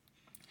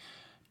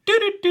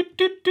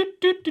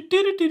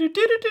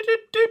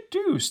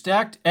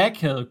Stærkt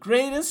akavet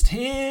greatest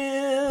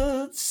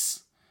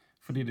hits.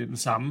 Fordi det er den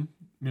samme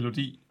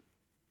melodi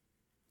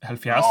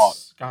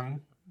 70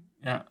 gange.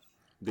 Ja.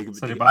 Det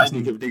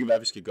kan være,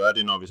 at vi skal gøre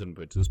det, når vi sådan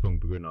på et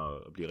tidspunkt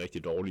begynder at blive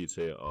rigtig dårlige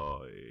til at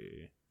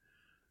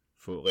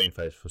rent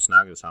faktisk få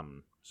snakket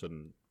sammen.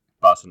 Sådan,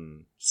 bare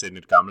sådan sende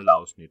et gammelt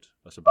afsnit,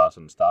 og så bare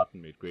sådan starte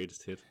med et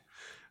greatest hit.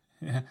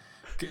 Yeah.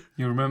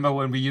 You remember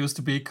when we used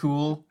to be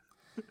cool?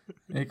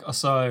 Ikke? Og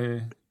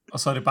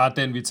så er det bare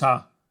den, vi tager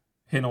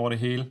hen over det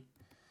hele.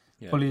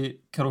 Yeah. Prøv lige,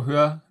 kan du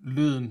høre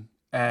lyden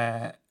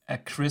af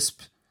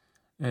crisp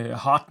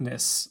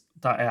hotness,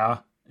 der er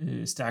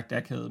stærkt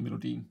akavet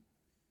melodien?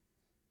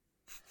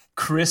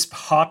 Crisp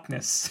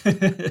hotness. Ja,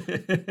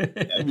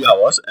 vi har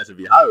jo også, altså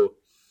vi har jo,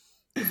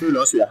 jeg føler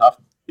også, vi har haft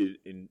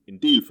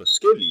en del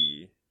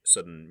forskellige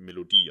sådan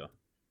melodier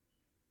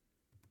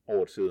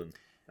over tiden.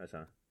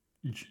 Altså.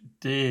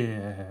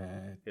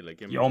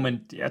 Jo,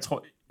 men jeg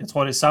tror, det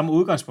er samme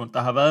udgangspunkt. Der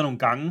har været nogle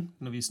gange,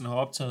 når vi sådan har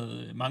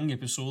optaget mange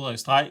episoder i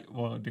streg,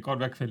 hvor det kan godt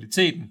være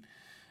kvaliteten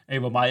af,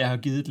 hvor meget jeg har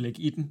givet læg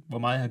i den, hvor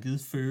meget jeg har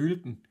givet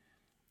føle den.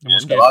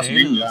 Der var også en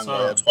gang,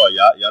 hvor jeg tror,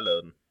 jeg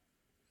lavede den.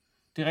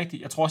 Det er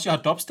rigtigt. Jeg tror også, jeg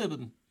har dubsteppet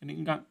den en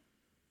enkelt gang.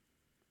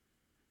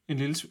 En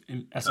lille,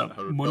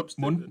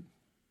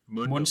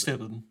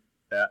 mundsteppet den.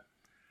 Ja.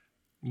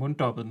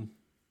 Munddoppet den.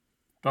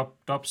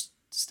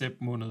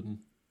 Dubstep-mundet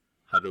den.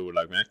 Har du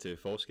lagt mærke til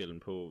forskellen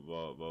på,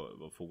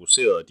 hvor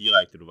fokuseret og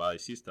direkte du var i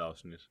sidste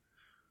afsnit?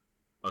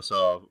 Og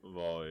så,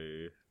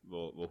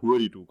 hvor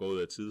hurtigt du går ud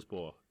af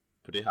tidsspor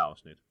på det her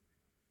afsnit?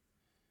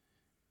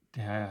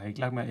 Det har jeg ikke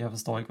lagt mærke. Jeg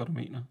forstår ikke, hvad du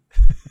mener.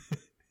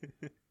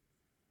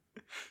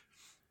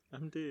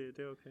 Jamen, det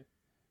er okay.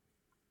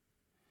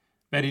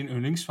 Hvad er din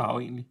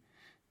yndlingsfarve egentlig?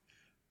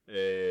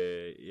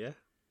 Ja.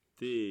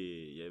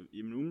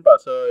 Jamen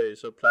umiddelbart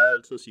så plejer jeg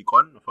altid at sige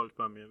grøn, når folk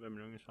spørger mig, hvad min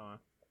yndlingsfarve er.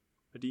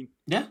 Hvad er din?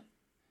 Ja.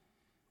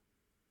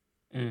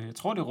 Jeg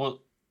tror, det er rød.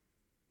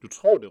 Du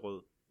tror, det er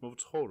rød? Hvorfor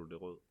tror du, det er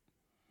rød?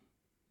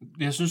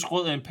 Jeg synes,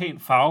 rød er en pæn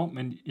farve,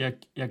 men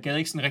jeg gad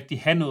ikke sådan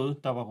rigtig have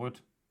noget, der var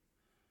rødt.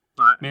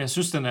 Nej. Men jeg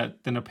synes, den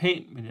er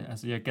pæn, men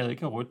jeg gad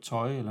ikke have rødt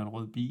tøj, eller en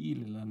rød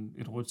bil, eller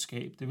et rødt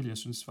skab. Det ville jeg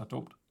synes var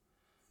dumt.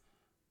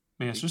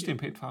 Men jeg synes, det er en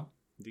pæn farve.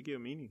 Det giver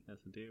mening.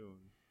 Altså, det er jo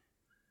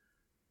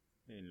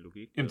en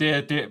logik.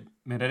 Jamen,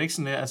 men er det ikke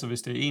sådan, altså,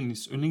 hvis det er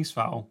ens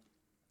yndlingsfarve,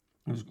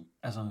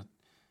 altså,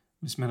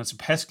 hvis man er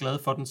tilpas glad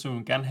for den, så vil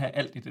man gerne have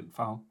alt i den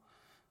farve.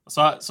 Og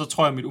så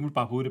tror jeg, at mit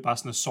umiddelbare hoved, det er bare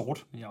sådan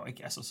sort. Men jeg er jo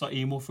ikke, altså, så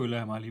emo føler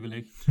jeg mig alligevel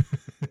ikke.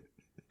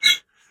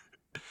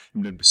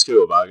 Men den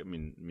beskriver bare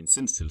min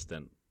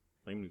sindstilstand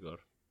rimelig godt.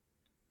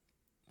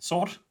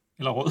 Sort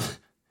eller rød?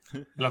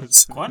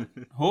 Eller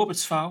grøn?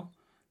 Håbets farve?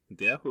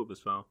 Det er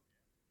håbets farve.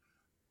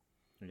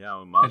 Jeg er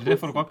jo meget. Er det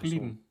derfor, du godt kan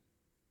lide den?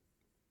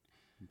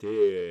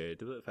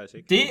 Det ved jeg faktisk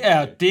ikke.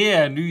 Det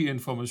er ny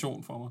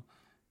information for mig.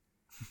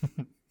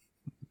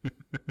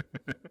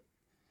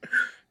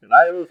 Nej,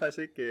 jeg ved faktisk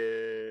ikke.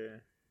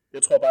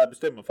 Jeg tror bare, jeg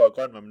bestemte mig for, at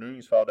grøn var min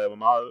yndlingsfarve, da jeg var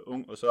meget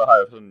ung, og så har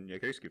jeg sådan, jeg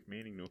kan ikke skifte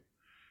mening nu.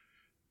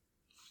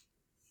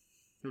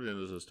 Nu bliver jeg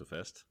nødt til at stå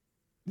fast.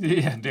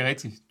 Ja, det er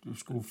rigtigt. Du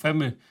skulle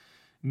fandme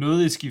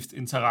nødigt skifte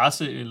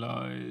interesse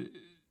eller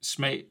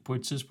smag på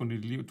et tidspunkt i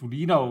dit liv. Du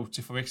ligner jo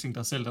til forveksling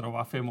dig selv, da du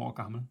var 5 år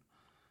gammel.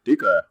 Det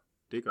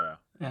gør jeg.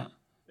 Ja.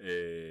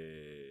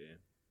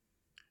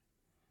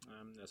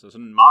 Altså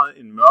sådan meget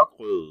en mørk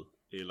rød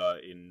eller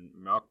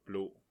en mørk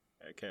blå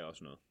kan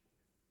også noget.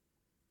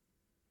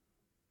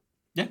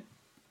 Ja.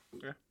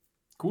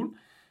 Cool.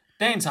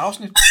 Dagens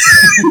afsnit.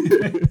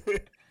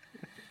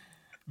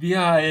 Vi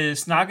har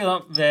snakket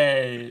om,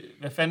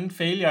 hvad fanden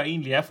failure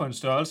egentlig er for en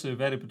størrelse,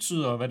 hvad det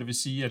betyder, og hvad det vil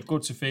sige, at gå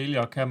til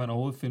failure kan man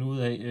overhovedet finde ud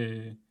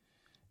af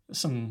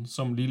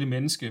som lille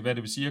menneske, hvad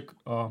det vil sige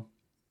at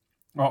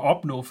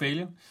opnå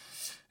failure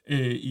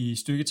i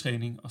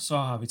styrketræning. Og så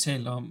har vi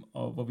talt om,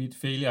 hvorvidt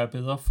failure er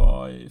bedre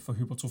for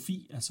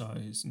hypertrofi,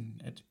 altså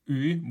sådan at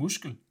øge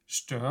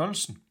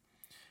muskelstørrelsen.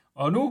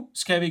 Og nu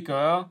skal vi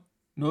gøre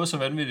noget så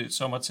vanvittigt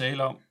som at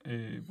tale om,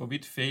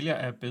 hvorvidt failure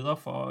er bedre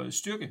for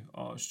styrke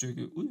og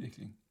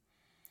styrkeudvikling.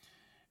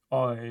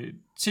 Og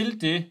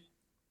til det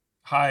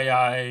har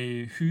jeg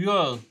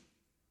hyret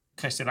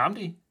Christian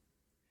Amdi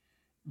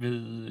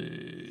ved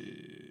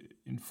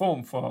en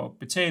form for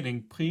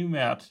betaling,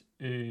 primært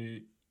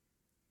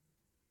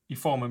i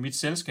form af mit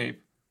selskab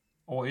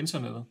over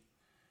internettet,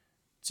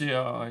 til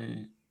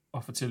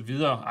at fortælle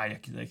videre. Ej, jeg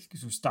gider ikke.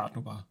 Du start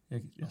nu bare.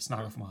 Jeg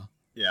snakker for meget.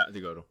 Ja,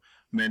 det gør du.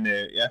 Men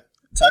ja,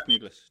 tak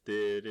Niklas.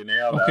 Det er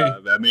nære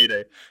at være med i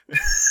dag.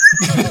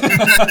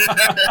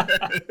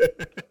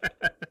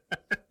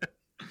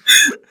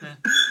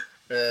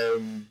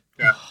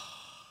 Ja.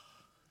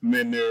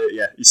 Men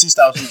ja, i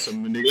sidste afsnit, som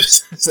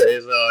Niklas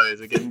sagde,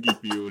 så gennemgik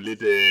vi jo lidt...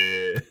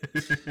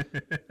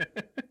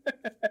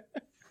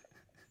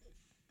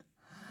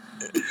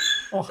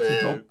 det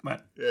er dumt,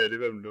 mand. Ja, det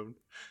var dumt.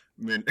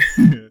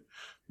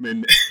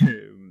 Men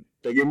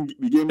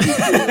vi gennemgik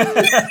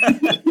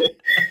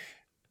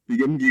vi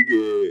gennemgik,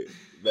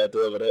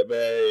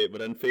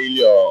 hvordan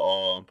failure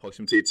og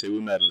proximitet til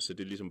udmattelse,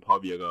 det ligesom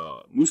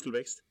påvirker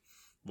muskelvækst,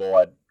 hvor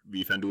at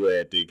vi fandt ud af,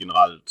 at det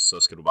generelt, så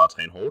skal du bare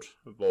træne hårdt,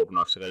 hvor du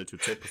nok skal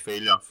relativt tæt på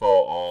failure for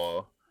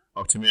at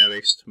optimere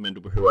vækst, men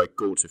du behøver ikke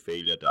gå til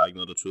failure. Der er ikke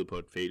noget, der tyder på,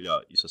 at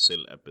failure i sig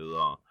selv er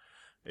bedre.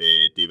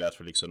 Det er i hvert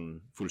fald ikke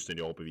sådan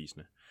fuldstændig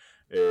overbevisende.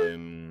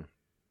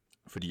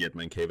 Fordi at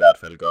man kan i hvert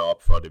fald gøre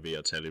op for det ved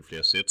at tage lidt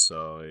flere sæt,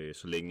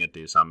 så længe at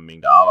det er samme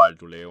mængde arbejde,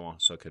 du laver,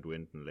 så kan du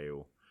enten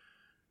lave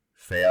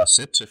færre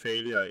sæt til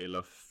failure,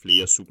 eller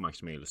flere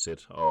submaksimale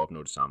sæt og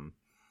opnå det samme.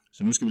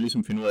 Så nu skal vi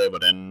ligesom finde ud af,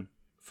 hvordan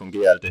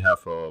fungerer alt det her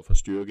for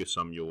styrke,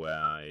 som jo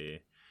er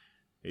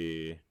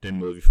den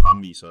måde, vi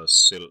fremviser os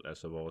selv,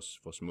 altså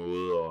vores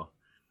måde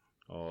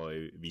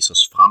at vise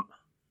os frem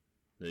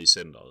nede i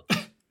centret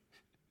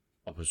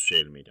og på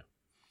sociale medier.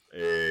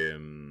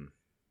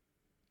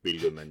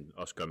 Hvilket man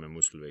også gør med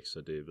muskelvækst,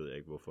 så det ved jeg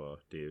ikke, hvorfor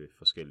det er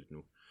forskelligt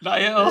nu. Nej,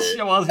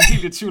 jeg var også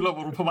helt i tvivl om,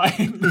 hvor du er på vej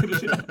ind med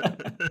det der.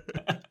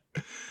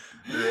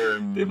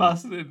 Det er bare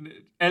sådan,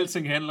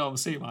 alting handler om at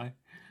se mig.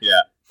 Ja,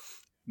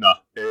 nå.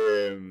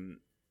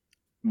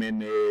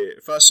 Men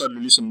først så er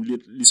det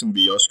ligesom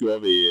vi også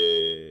gjorde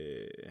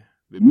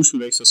ved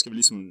muskelvækst, så skal vi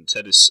ligesom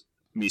tage det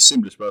mest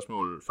simple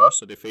spørgsmål først,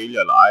 så det er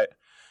failure eller ej.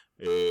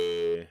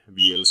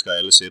 Vi elsker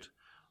alle sæt.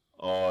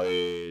 Og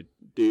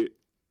det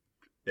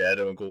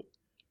var god.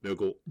 Det var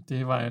god.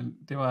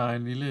 Det var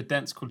en lille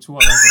dansk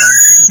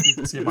kulturreference, der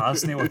fik til meget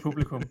snævert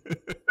publikum.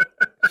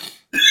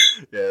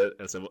 Ja,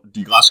 altså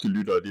de græske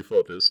lyttere, de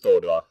får det, står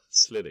det bare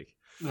slet ikke.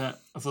 Ja,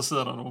 og så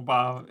sidder der nogle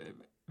bare,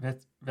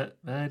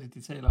 hvad er det,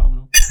 de taler om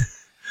nu?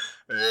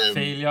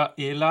 Failure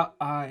eller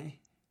ej.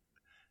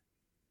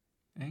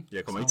 Ikke?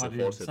 Jeg kommer ikke til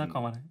at fortsætte. Så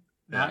kommer det.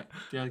 Ja. Nej,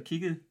 det har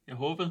kigget. Jeg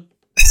håbede.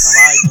 Der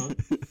var ikke noget.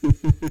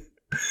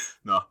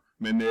 Nå,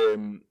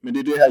 men det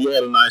er det her ja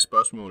eller nej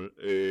spørgsmål,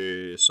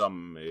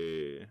 som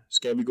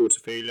skal vi gå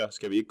til failure,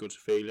 skal vi ikke gå til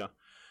failure?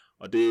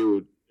 Og det er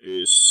jo,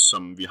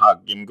 som vi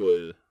har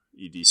gennemgået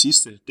i de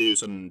sidste, det er jo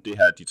sådan det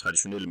her, de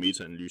traditionelle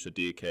metaanalyser,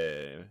 det kan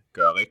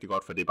gøre rigtig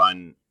godt, for det er bare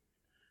en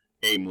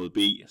A mod B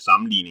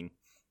sammenligning,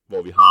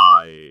 hvor vi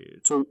har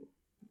to.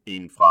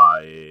 En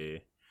fra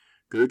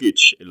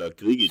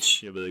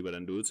Grigic, jeg ved ikke,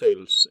 hvordan det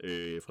udtales,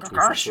 fra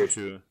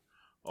 2022,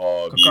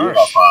 og vi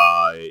var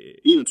fra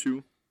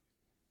 21,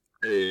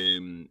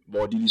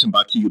 hvor de ligesom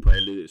bare kiggede på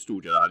alle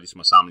studier, der ligesom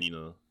har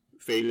sammenlignet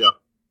failure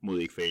mod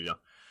ikke failure.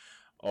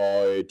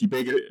 Og de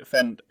begge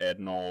fandt, at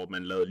når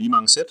man lavede lige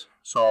mange sæt,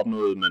 så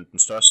opnåede man den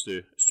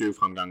største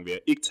styrkefremgang ved at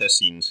ikke tage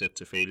sine sæt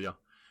til failure.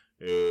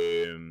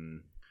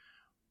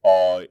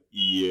 Og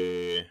i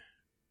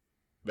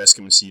hvad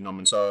skal man sige, når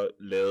man så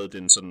lavede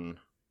den sådan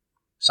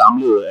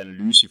samlede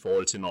analyse i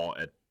forhold til, når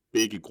at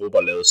begge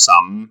grupper lavede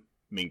samme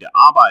mængde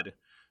arbejde,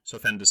 så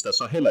fandtes der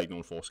så heller ikke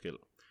nogen forskel.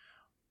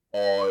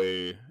 Og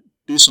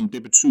det som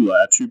det betyder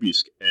er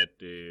typisk,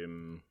 at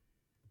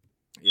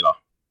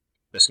eller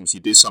hvad skal man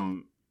sige, det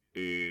som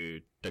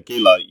der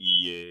gælder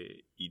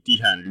i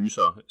de her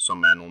analyser,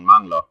 som er nogle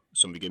mangler,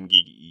 som vi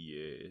gennemgik i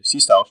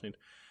sidste afsnit,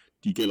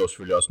 de gælder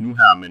selvfølgelig også nu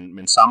her,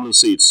 men samlet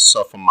set,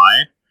 så for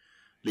mig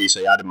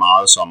læser jeg det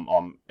meget som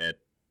om, at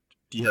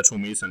de her to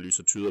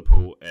metaanalyser tyder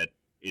på, at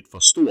et for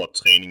stort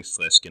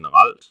træningsstress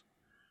generelt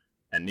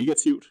er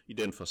negativt, i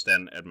den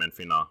forstand, at man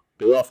finder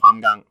bedre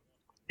fremgang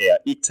af at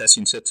ikke tage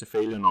sin sæt til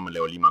failure, når man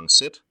laver lige mange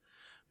sæt,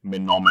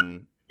 men når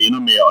man ender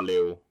med at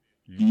lave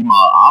lige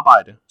meget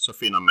arbejde, så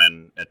finder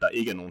man, at der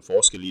ikke er nogen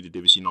forskel i det,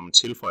 det vil sige, når man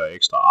tilføjer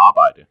ekstra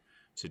arbejde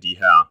til de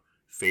her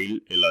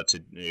fail, eller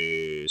til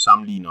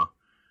sammenligner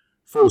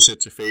få sæt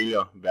til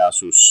failure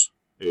versus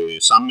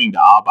samme mængde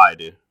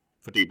arbejde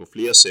fordelt på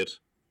flere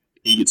sæt,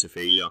 ikke til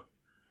failure,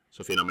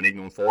 så finder man ikke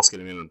nogen forskel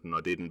imellem dem,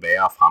 og det er den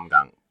værre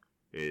fremgang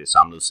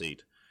samlet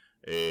set.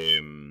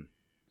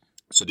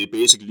 Så det er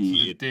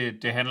basically...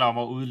 Det handler om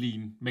at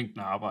udligne mængden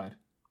af arbejde.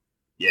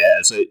 Ja,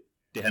 altså,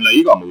 det handler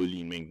ikke om at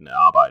udligne mængden af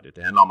arbejde.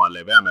 Det handler om at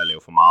lade være med at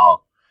lave for meget.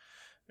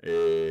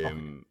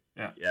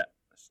 Okay. Ja,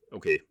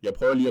 okay. Jeg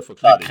prøver lige at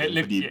forklare det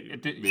igen, fordi...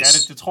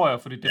 Det tror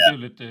jeg, fordi det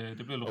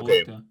blev lidt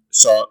rodet der.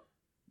 Så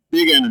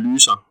begge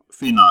analyser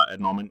finder, at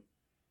når man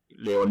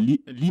laver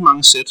lige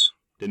mange sæt,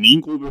 den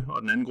ene gruppe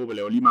og den anden gruppe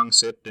laver lige mange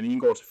sæt, den ene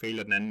går til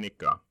failure, den anden ikke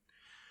gør.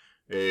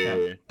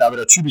 Der vil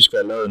der typisk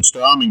være lavet en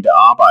større mængde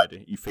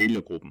arbejde i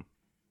failure-gruppen.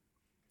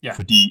 Ja.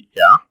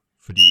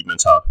 Fordi man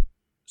tager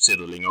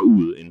sættet længere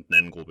ud end den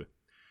anden gruppe.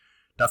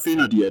 Der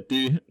finder de, at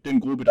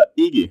den gruppe, der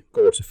ikke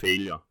går til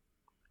failure,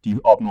 de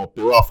opnår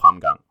bedre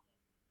fremgang.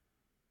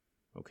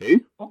 Okay?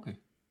 Okay.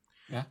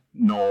 Ja.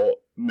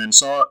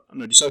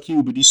 Når de så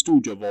kigger på de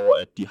studier,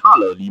 hvor at de har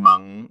lavet lige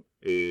mange,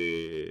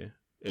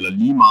 eller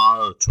lige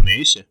meget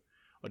tonnage,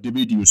 og det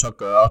vil de jo så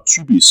gøre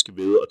typisk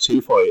ved at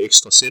tilføje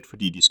ekstra sæt,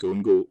 fordi de skal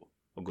undgå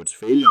at gå til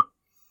failure,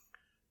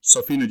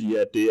 så finder de,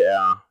 at det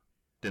er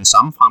den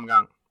samme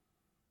fremgang,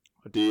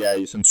 og det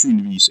er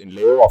sandsynligvis en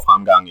lavere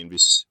fremgang, end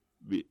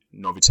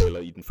når vi taler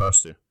i den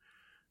første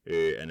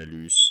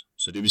analyse.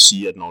 Så det vil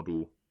sige, at når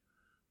du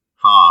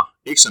har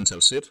x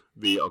antal sæt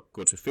ved at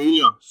gå til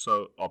failure,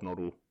 så opnår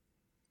du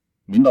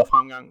mindre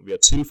fremgang. Ved at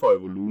tilføje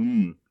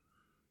volumen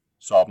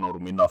så opnår du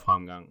mindre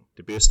fremgang.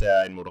 Det bedste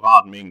er en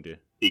moderat mængde,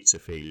 ikke til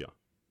failure.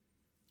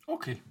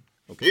 Okay.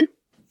 Okay?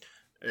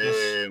 Yes.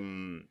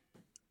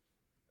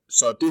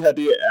 Så det her,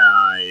 det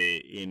er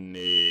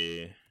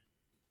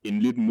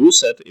en lidt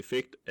modsat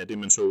effekt af det,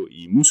 man så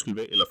i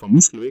for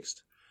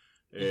muskelvækst.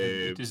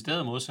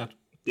 Decideret modsat.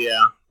 Det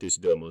er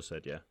decideret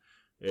modsat, ja.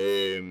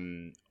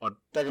 Og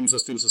der kan man så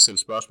stille sig selv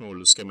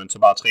spørgsmålet, skal man så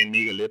bare træne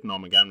mega let, når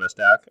man gerne vil være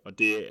stærk? Og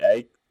det er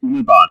ikke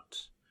umiddelbart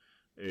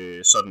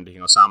sådan, det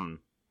hænger sammen.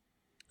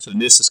 Så det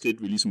næste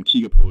skridt, vi ligesom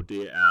kigger på,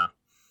 det er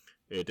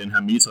den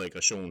her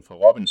metaregression fra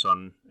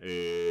Robinson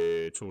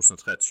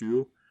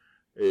 2023,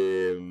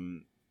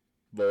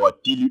 hvor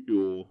de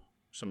jo,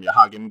 som jeg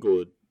har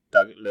gennemgået,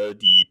 der lavede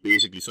de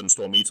basically sådan en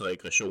stor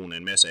metaregression af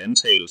en masse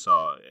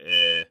antagelser,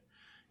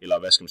 eller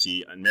hvad skal man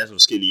sige, en masse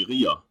forskellige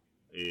riger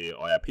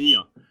og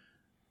RP'er,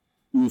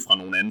 ud fra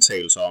nogle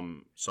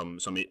antagelser,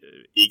 som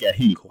ikke er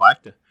helt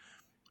korrekte.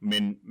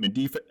 Men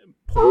de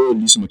prøvede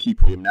ligesom at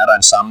kigge på, jamen er der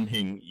en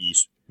sammenhæng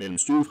mellem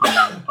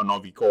styrkefremgang, og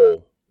når vi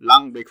går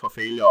langt væk fra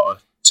failure og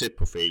tæt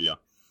på failure.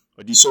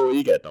 Og de så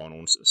ikke, at der var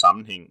nogen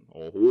sammenhæng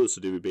overhovedet, så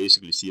det vil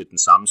basically sige, at den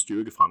samme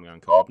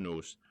styrkefremgang kan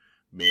opnås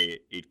med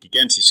et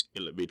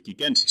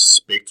gigantisk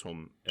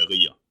spektrum af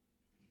riger.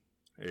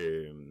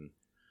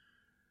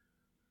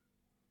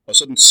 Og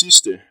så den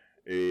sidste,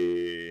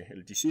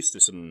 eller de sidste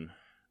sådan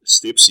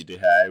steps i det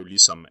her er jo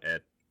ligesom,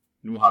 at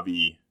nu har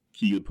vi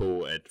kigget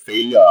på, at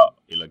failure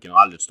eller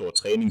generelt et stort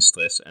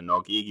træningsstress er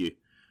nok ikke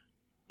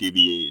det,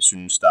 vi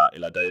synes,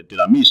 det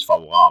der er mest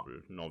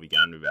favorabelt, når vi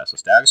gerne vil være så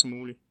stærke som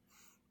muligt.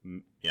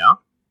 Ja.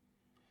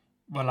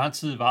 Hvor lang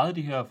tid varede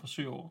de her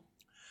forsøg over?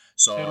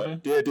 Så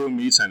det er jo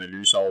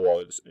meta-analyser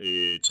over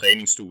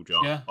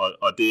træningsstudier, ja.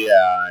 Og det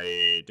er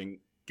den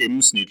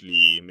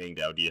gennemsnitlige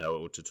mængde af de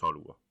her 8-12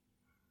 uger.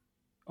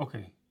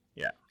 Okay.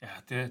 Ja. Ja,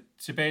 det er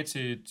tilbage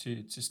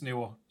til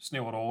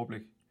snævert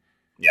overblik.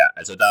 Ja,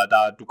 altså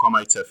du kommer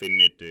ikke til at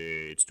finde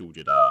et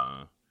studie,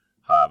 der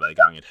har været i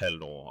gang et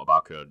halvt år og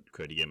bare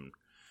kørt igennem.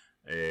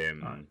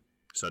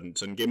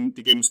 Så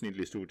det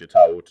gennemsnitlige studie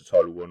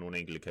tager 8-12 uger. Nogle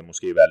enkelte kan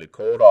måske være lidt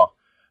kortere,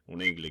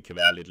 nogle enkelte kan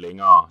være lidt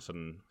længere,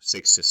 sådan 6-16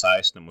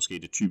 er måske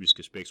det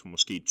typiske spektrum,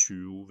 måske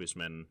 20, hvis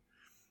man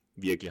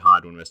virkelig har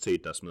et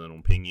universitet, der smider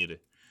nogle penge i det.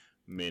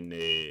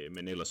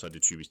 Men ellers er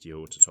det typisk de her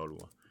 8-12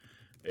 uger.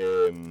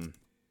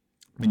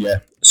 Men ja,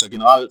 så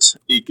generelt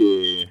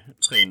ikke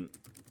træn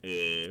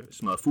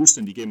smadret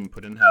fuldstændig igennem på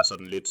den her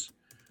sådan lidt,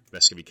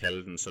 hvad skal vi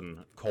kalde den, sådan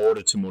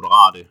korte til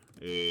moderate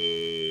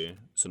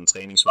sådan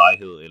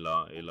træningsvarighed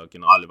eller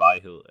generelle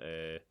varighed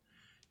af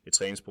et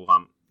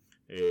træningsprogram.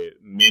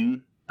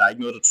 Men der er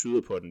ikke noget, der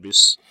tyder på, at en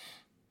vis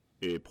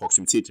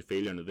proximitet til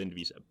failure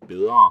nødvendigvis er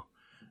bedre.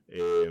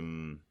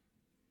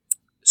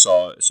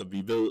 Så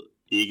vi ved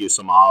ikke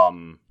så meget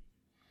om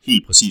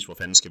helt præcis, hvor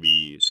fanden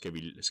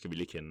skal vi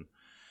ligge henne.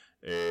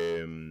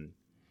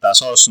 Der er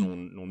så også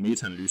nogle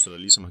meta-analyser, der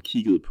ligesom har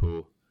kigget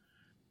på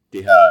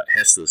det her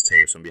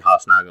hastighedstab, som vi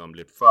har snakket om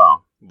lidt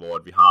før, hvor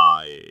vi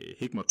har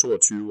Hikmer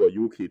 22 og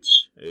Jukic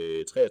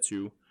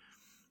 23,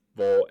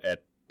 hvor at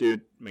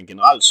det, man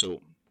generelt så,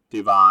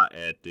 det var,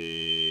 at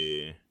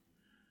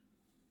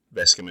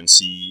hvad skal man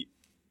sige,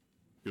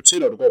 jo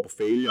tættere du går på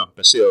failure,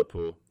 baseret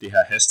på det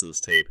her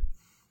hastighedstab,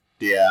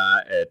 det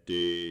er, at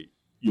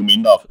jo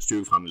mindre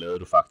styrkefremgang lavede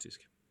du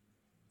faktisk.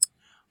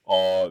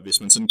 Og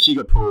hvis man sådan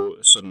kigger på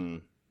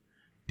sådan,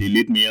 det er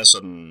lidt mere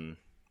sådan,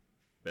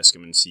 hvad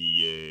skal man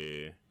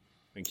sige,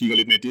 man kigger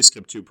lidt mere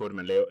deskriptivt på det,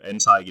 man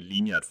antager ikke et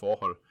lineært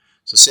forhold,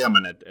 så ser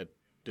man, at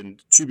den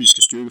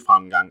typiske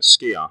styrkefremgang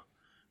sker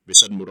ved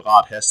sådan en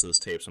moderat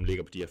hastighedstab, som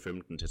ligger på de her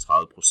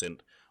 15-30%.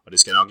 Og det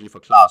skal jeg nok lige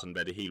forklare, sådan,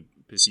 hvad det helt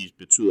præcis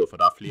betyder, for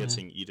der er flere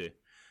ting i det.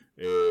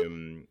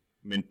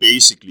 Men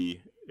basically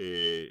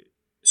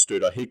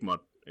støtter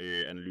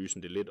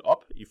Hikmer-analysen det lidt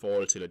op, i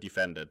forhold til, at de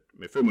fandt, at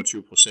med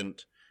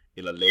 25%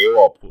 eller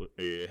lavere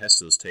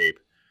hastighedstab,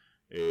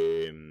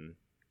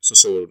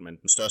 så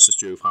man den største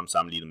styrke frem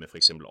sammenlignet med for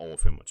eksempel over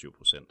 25%.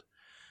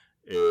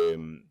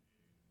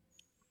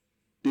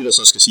 Det, der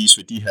så skal siges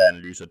ved de her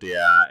analyser, det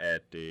er,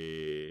 at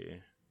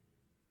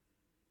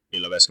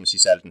eller hvad skal man sige,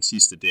 særligt den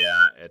sidste, det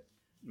er, at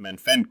man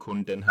fandt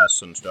kun den her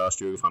sådan større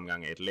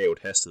styrkefremgang af et lavt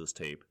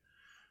hastighedstab,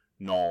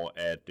 når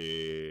at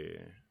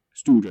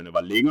studierne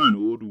var længere end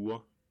 8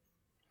 uger,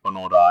 og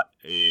når der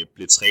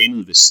blev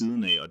trænet ved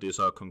siden af, og det er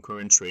så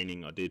concurrent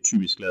training, og det er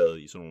typisk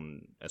lavet i sådan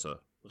nogle, altså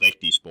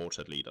rigtige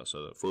sportsatleter,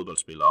 så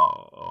fodboldspillere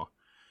og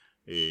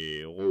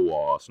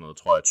roer og sådan noget,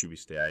 tror jeg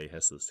typisk det er i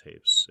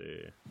hastighedstabs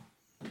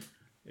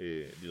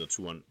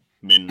litteraturen.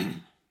 Men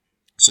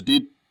så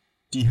det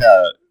de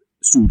her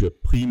studier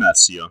primært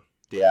siger,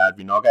 det er, at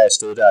vi nok er et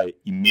sted der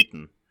i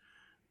midten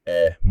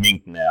af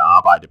mængden af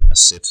arbejde per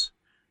sæt,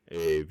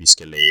 vi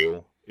skal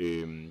lave.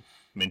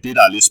 Men det,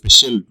 der er lidt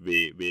specielt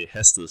ved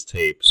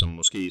hastighedstab, som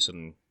måske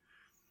sådan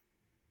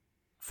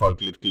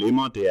folk lidt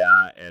glemmer, det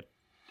er, at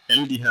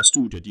alle de her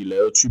studier, de er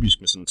lavet typisk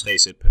med sådan 3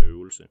 sæt per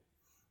øvelse.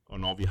 Og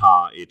når vi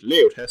har et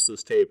lavt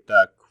hastighedstab,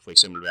 der kunne for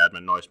eksempel være, at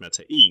man nøjes med at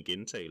tage én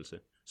gentagelse,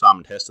 så har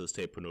man et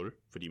hastighedstab på 0,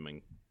 fordi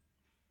man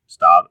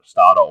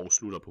starter og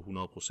slutter på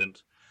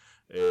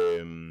 100%.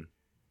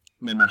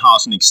 Men man har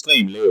sådan en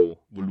ekstrem lav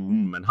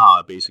volumen. Man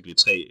har basically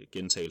 3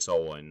 gentagelser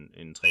over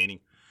en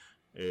træning.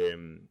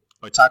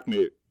 Og i takt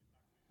med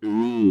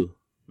øget,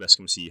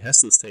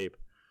 hastighedstab,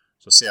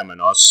 så ser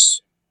man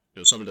også,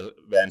 så vil der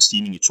være en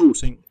stigning i 2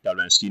 ting. Der vil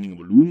være en stigning i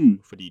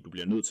volumen, fordi du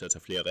bliver nødt til at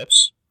tage flere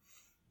reps.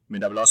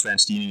 Men der vil også være en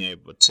stigning af,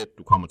 hvor tæt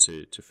du kommer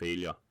til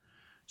failure.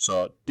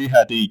 Så det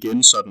her, det er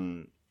igen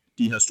sådan,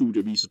 de her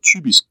studier viser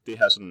typisk det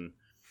her sådan,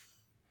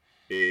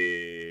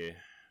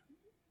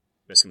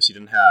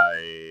 den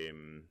her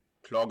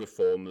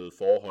klokkeformede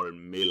forhold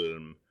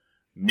mellem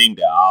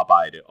mængde af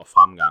arbejde og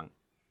fremgang.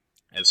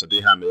 Altså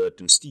det her med, at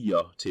den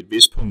stiger til et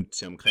vist punkt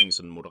til omkring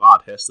sådan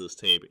moderat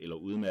hastighedstab eller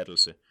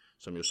udmattelse,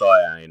 som jo så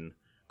er en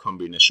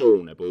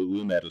kombination af både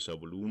udmattelse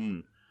og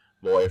volumen,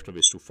 hvorefter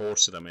hvis du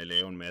fortsætter med at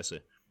lave en masse,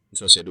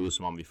 så ser det ud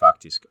som om vi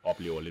faktisk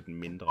oplever lidt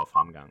mindre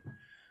fremgang.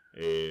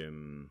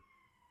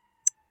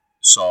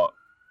 Så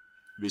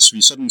hvis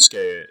vi sådan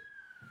skal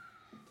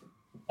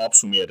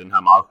opsummere den her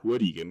meget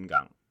hurtige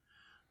gennemgang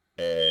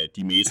af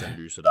de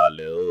metaanalyser, der er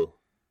lavet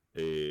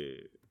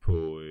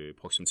på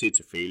proximitet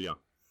til failure,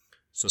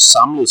 så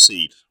samlet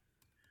set,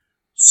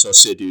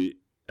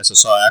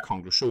 så er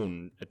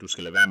konklusionen, at du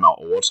skal lade være med at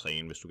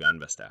overtræne, hvis du gerne vil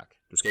være stærk.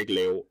 Du skal ikke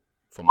lave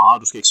for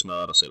meget, du skal ikke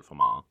smadre dig selv for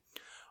meget.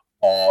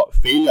 Og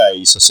failure er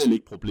i sig selv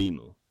ikke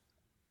problemet.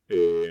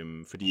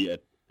 Fordi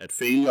at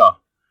failure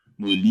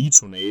mod lige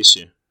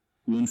tonnage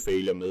uden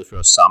failure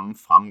medfører samme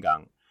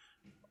fremgang.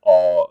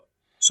 Og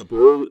så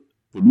både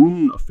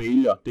volumen og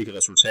failure, det kan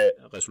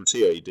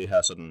resultere i det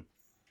her sådan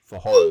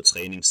forhøjet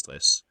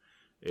træningsstress.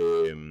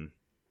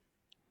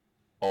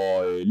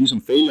 Og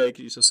ligesom failure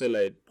ikke i sig selv er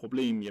et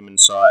problem, jamen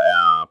så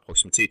er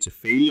proximitet til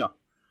failure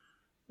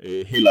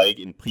heller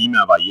ikke en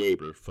primær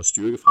variabel for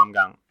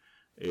styrkefremgang.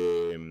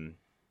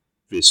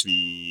 Hvis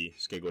vi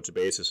skal gå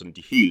tilbage til sådan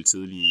de helt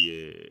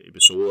tidlige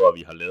episoder,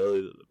 vi har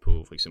lavet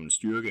på for eksempel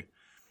styrke,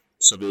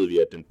 så ved vi,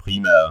 at den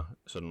primære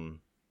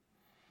sådan,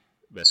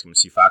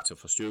 faktor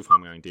for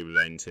styrkefremgang, det vil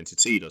være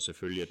intensitet, og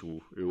selvfølgelig, at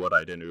du øver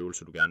dig i den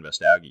øvelse, du gerne vil være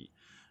stærk i.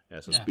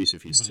 Altså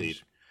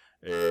specificitet.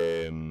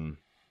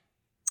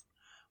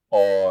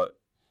 Og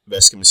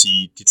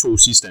de 2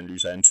 sidste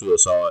analyser antyder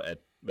så, at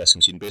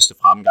den bedste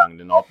fremgang,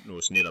 den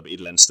opnås netop et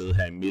eller andet sted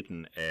her i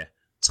midten af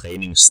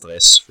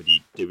træningsstress,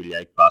 fordi det vil jeg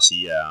ikke bare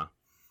sige er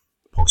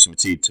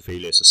proximitet til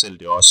failure i sig selv,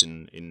 det er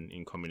også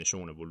en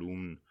kombination af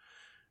volumen,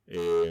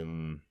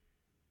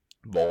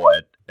 hvor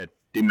at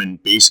det man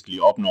basically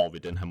opnår ved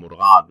den her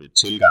moderate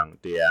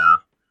tilgang, det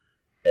er,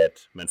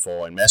 at man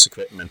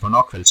får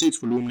nok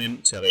kvalitetsvolumen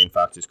ind til at rent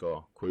faktisk at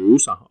kunne øve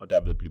sig, og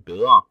derved blive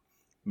bedre,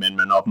 men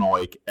man opnår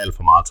ikke alt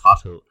for meget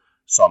træthed,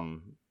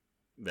 som,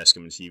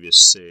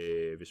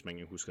 hvis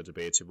man husker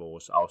tilbage til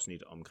vores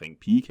afsnit omkring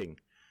peaking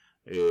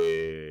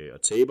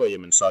og taper,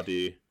 jamen så er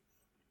det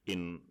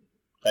en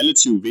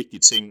relativt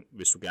vigtig ting,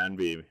 hvis du gerne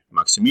vil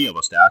maksimere,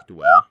 hvor stærk du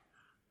er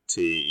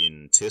til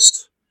en test,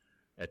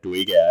 at du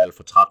ikke er alt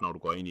for træt, når du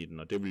går ind i den,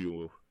 og det vil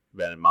jo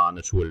være meget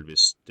naturligt,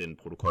 hvis den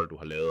protokol, du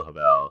har lavet, har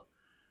været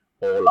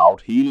all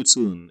out hele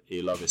tiden,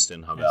 eller hvis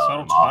den har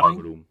været meget høj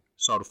volumen,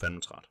 så er du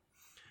fandme træt.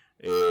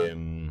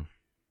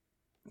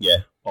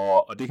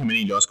 Og det kan man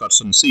egentlig også godt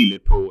sådan se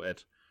lidt på,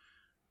 at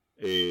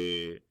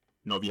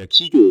når vi har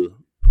kigget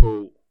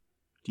på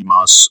de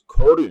meget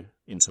korte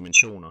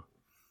interventioner,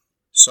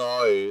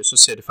 så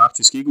ser det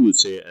faktisk ikke ud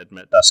til, at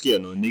der sker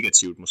noget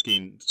negativt.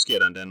 Måske sker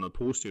der endda noget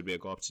positivt ved at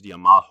gå op til de her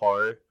meget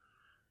høje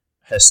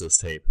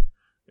hastighedstab.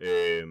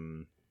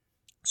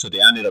 Så det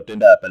er netop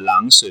den der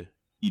balance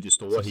i det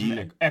store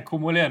hele. En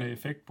akkumulerende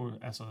effekt på,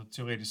 altså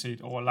teoretisk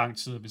set over lang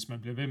tid, hvis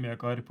man bliver ved med at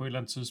gøre det på et eller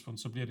andet tidspunkt,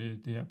 så bliver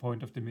det her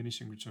point of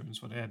diminishing returns,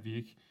 hvor det er, at vi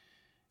ikke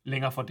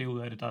længere får det ud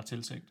af det, der er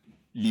tiltænkt.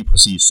 Lige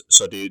præcis.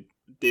 Så det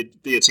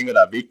jeg tænker,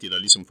 der er vigtigt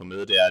at ligesom få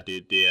med, det er, at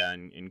det er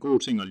en god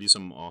ting at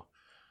ligesom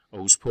at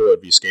huske på, at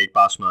vi skal ikke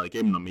bare smadre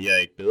igennem, og mere er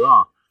ikke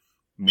bedre,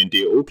 men det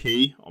er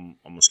okay,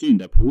 og måske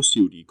endda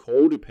positivt i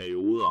korte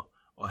perioder,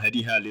 at have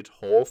de her lidt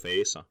hårde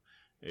faser.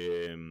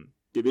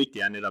 Det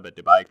vigtige er netop, at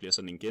det bare ikke bliver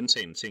sådan en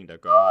gentagende ting, der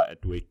gør,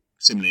 at du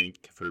simpelthen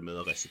ikke kan følge med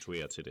og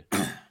restituere til det.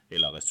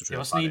 Eller restituere. Det er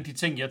også en af de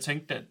ting, jeg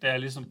tænkte, da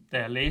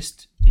jeg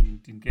læste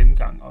din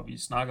gennemgang, og vi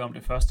snakkede om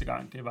det første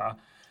gang, det var,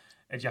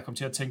 at jeg kom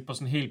til at tænke på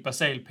sådan helt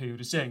basale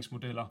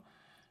periodiseringsmodeller,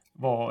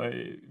 hvor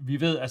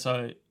vi ved,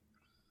 altså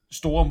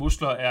store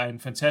muskler er en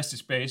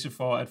fantastisk base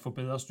for at få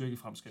bedre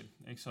styrkefremskridt.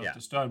 Ikke? Så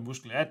det større en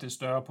muskel er, det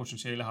større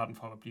potentiale har den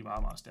for at blive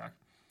meget, meget stærk.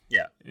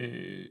 Ja.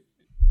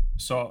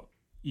 Så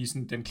i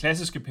sådan den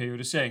klassiske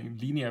periodisering,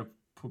 lineær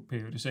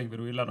periodisering, vil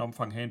du i et eller andet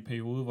omfang have en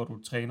periode, hvor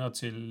du træner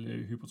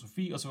til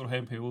hypertrofi, og så vil du have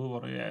en periode,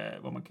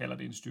 hvor man kalder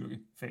det en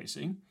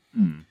styrkefase. Ikke?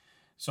 Mm.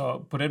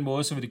 Så på den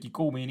måde, så vil det give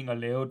god mening at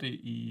lave det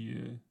i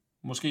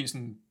måske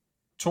sådan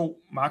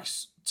 2, max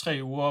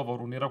 3 uger, hvor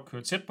du netop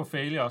kører tæt på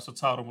failure, og så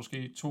tager du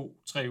måske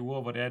 2-3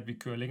 uger, hvor det er, at vi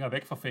kører længere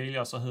væk fra failure,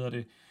 og så hedder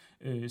det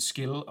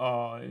skill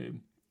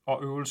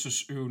og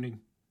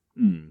øvelsesøvning.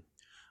 Mm.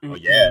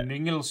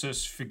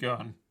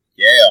 Øvelsesfiguren.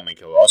 Ja, og man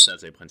kan jo også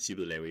altså i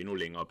princippet lave endnu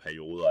længere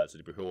perioder, altså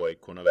det behøver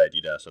ikke kun at være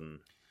de der sådan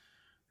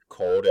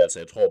korte. Altså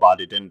jeg tror bare,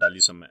 det er den, der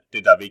ligesom,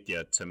 det der er vigtigt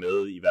at tage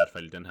med, i hvert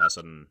fald i den her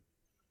sådan,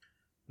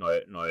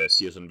 når jeg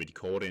siger sådan ved de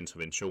korte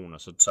interventioner,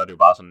 så er det jo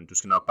bare sådan, du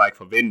skal nok bare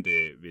ikke forvente,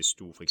 hvis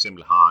du for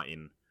eksempel har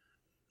en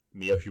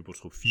mere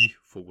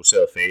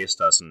hypertrofi-fokuseret fase,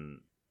 der er sådan,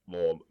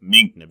 hvor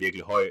mængden er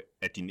virkelig høj,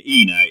 at din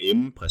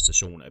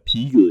 1RM-præstation er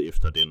peaket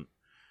efter den.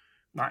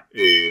 Nej.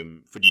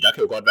 Fordi der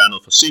kan jo godt være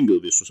noget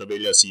forsinket, hvis du så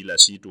vælger at sige, lad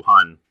os sige, du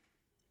har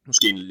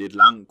måske en lidt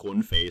lang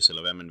grundfase,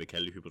 eller hvad man vil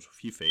kalde det,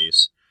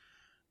 hypertrofifase,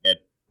 at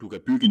du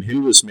kan bygge en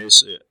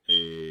helvedesmasse,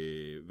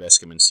 hvad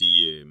skal man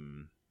sige,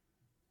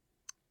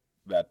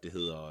 hvad det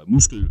hedder,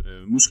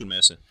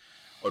 muskelmasse,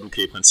 og du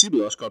kan i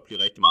princippet også godt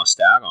blive rigtig meget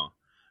stærkere,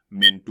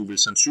 men du vil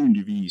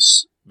sandsynligvis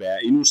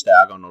være endnu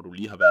stærkere, når du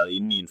lige har været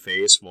inde i en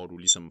fase, hvor du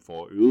ligesom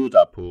får øvet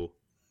dig på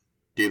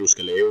det, du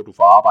skal lave, du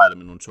får arbejdet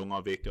med nogle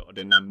tungere vægte, og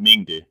den der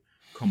mængde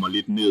kommer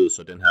lidt ned,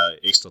 så den her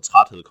ekstra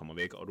træthed kommer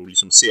væk, og du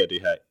ligesom ser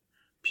det her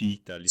peak,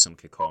 der ligesom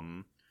kan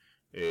komme.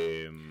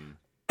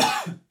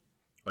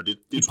 Og det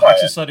i tror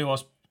praksis, jeg, så er det jo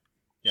også...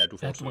 Ja, du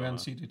får du må gerne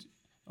sige det.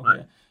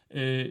 Okay.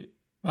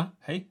 Hvad?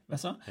 Hey, hvad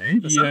så?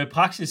 Hey, I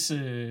praksis,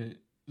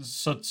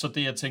 så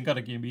det, jeg tænker,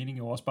 der giver mening,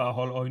 er også bare at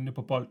holde øjnene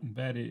på bolden.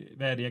 Hvad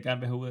er det jeg gerne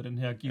vil have ud af den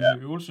her givende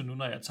øvelse, nu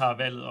når jeg tager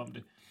valget om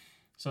det?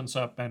 Sådan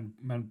så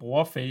man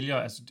bruger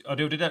failure. Altså, og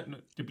det er jo det der,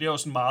 det bliver jo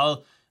sådan meget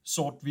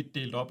sort-hvidt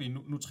delt op i,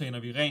 nu træner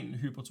vi ren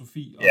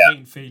hypertrofi og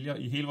ren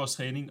failure i hele vores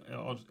træning,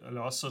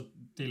 eller også så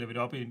deler vi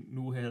det op i,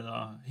 nu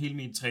hedder hele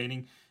min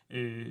træning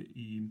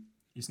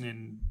i sådan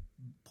en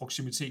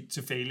proximitet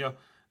til failure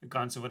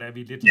grænse, hvor der er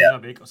vi lidt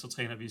længere væk, og så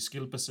træner vi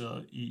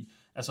skill-baseret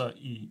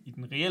i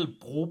den reelle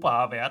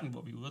brugbare verden,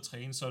 hvor vi er ude at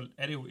træne, så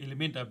er det jo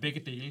elementer af begge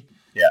dele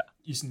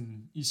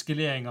i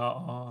skaleringer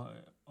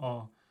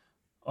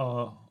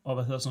og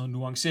hvad hedder sådan noget,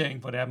 nuancering,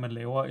 hvor det er, at man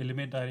laver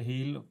elementer af det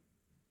hele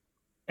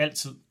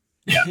altid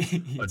i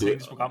et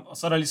træningsprogram. Og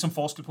så er der ligesom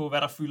forskel på,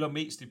 hvad der fylder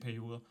mest i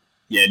perioder.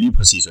 Ja, lige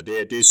præcis, og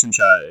det synes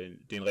jeg,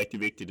 det er en rigtig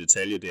vigtig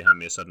detalje, det her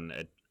med sådan,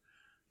 at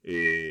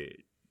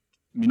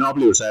min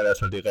oplevelse er i hvert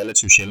fald, det er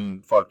relativt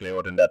sjældent, folk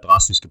laver den der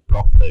drastiske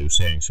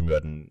blokperiodisering, som jo er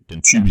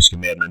den typiske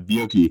med, at man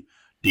virkelig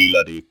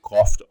deler det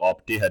groft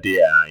op. Det her, det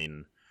er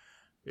en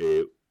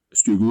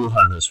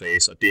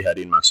styrkeudholdenhedsfase, og det her,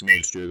 det er en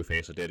maksimal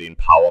styrkefase, og det her, det er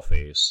en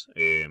powerfase.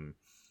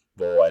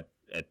 Hvor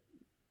at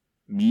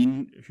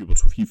mine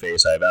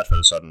hypertrofifaser er i hvert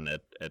fald sådan,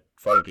 at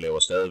folk laver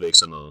stadigvæk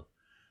sådan noget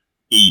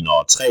 1'er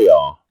og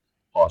 3'er,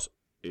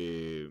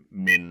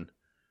 men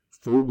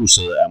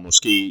fokuset er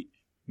måske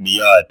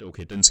mere, at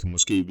okay, den skal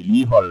måske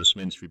vedligeholdes,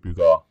 mens vi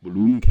bygger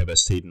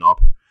volumenkapaciteten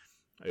op,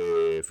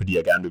 fordi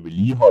jeg gerne vil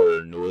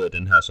vedligeholde noget af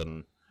den her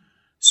sådan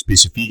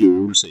specifikke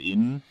øvelse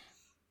inden,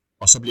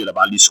 og så bliver der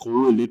bare lige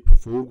skruet lidt på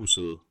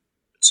fokuset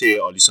til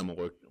at ligesom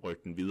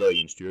rykke den videre i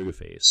en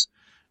styrkefase.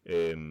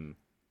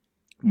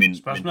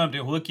 Spørgsmålet om det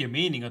overhovedet giver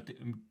mening, og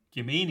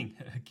giver mening.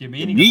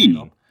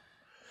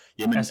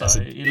 Jamen,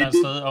 altså et eller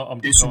andet sted,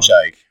 om det synes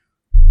jeg ikke.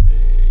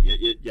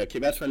 Jeg kan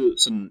i hvert fald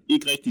sådan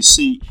ikke rigtig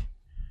se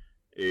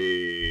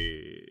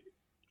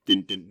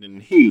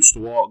den helt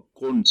store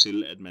grund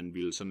til, at man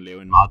ville sådan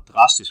lave en meget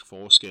drastisk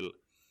forskel,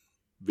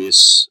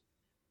 hvis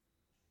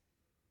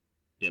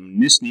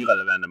næsten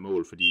irrelevant af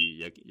mål,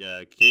 fordi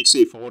jeg kan ikke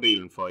se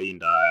fordelen for en,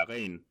 der er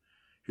ren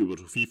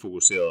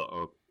hypertrofifokuseret,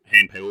 og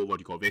have en periode, hvor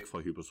de går væk fra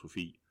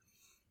hypertrofi.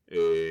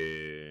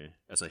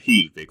 Altså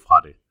helt væk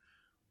fra det.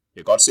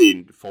 Jeg kan godt se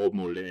en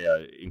formål, det er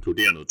at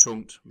inkludere noget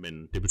tungt,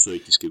 men det betyder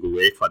ikke, at de skal gå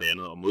væk fra det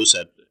andet, og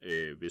modsat,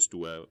 hvis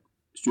du er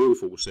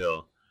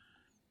styrkefokuseret,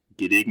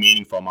 giver det ikke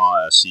mening for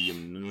mig at sige,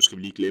 jamen, nu skal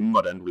vi lige glemme,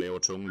 hvordan du laver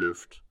tunge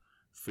løft,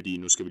 fordi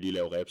nu skal vi lige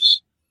lave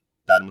reps.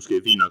 Der er det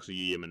måske fint nok at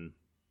sige, jamen,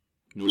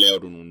 nu laver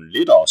du nogle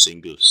lettere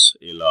singles,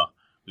 eller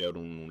laver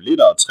du nogle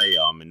lettere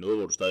træer, men noget,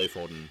 hvor du stadig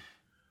får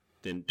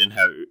den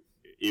her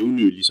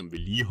evne ligesom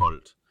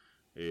vedligeholdt.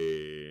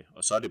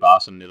 Og så er det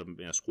bare sådan netop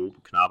med at skrue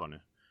på knapperne.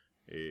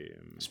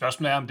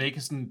 Spørgsmålet er, om det ikke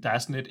er sådan, der er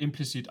sådan et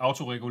implicit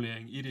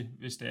autoregulering i det,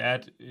 hvis det er,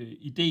 at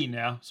ideen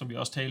er, som vi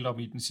også talte om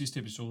i den sidste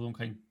episode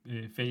omkring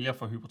failure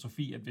for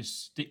hypertrofi, at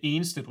hvis det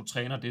eneste, du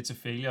træner, det er til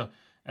failure,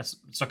 altså,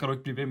 så kan du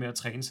ikke blive ved med at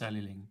træne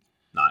særlig længe.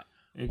 Nej.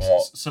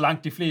 Så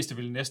langt de fleste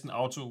vil næsten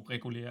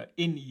autoregulere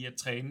ind i at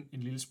træne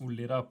en lille smule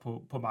lettere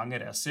på mange af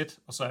deres sæt,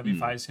 og så er vi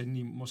faktisk henne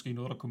i måske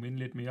noget, der kunne minde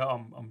lidt mere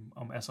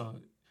om altså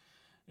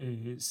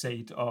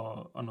sat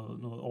og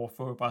noget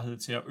overførbarhed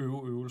til at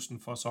øve øvelsen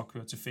for så at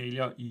køre til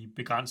failure i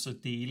begrænsede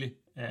dele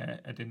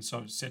af den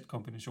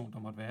sæt-kombination, der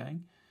måtte være,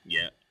 ikke?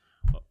 Ja,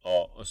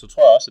 og så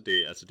tror jeg også,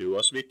 at det er jo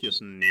også vigtigt at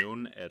sådan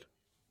nævne, at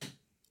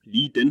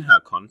lige i den her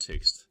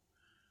kontekst,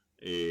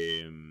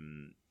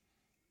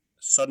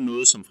 så er det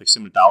noget som for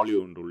eksempel daglig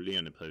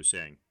undulerende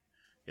periodisering,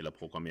 eller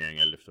programmering,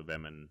 alt efter hvad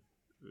man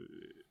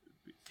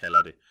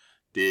kalder det.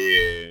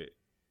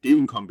 Det er jo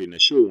en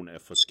kombination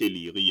af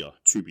forskellige riger,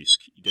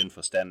 typisk, i den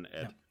forstand,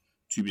 at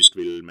typisk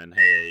vil man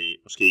have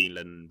måske en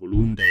eller anden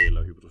volumendag,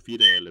 eller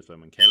hypertrofidag, eller hvad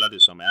man kalder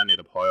det, som er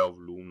netop højere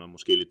volumen, og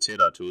måske lidt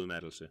tættere til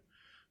udmattelse.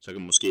 Så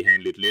kan man måske have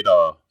en lidt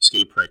lettere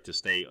skill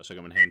practice dag, og så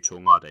kan man have en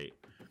tungere dag.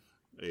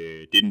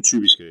 Det er den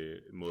typiske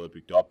måde at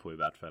bygge det op på i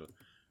hvert fald.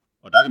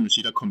 Og der kan man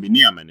sige, der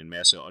kombinerer man en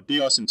masse, og det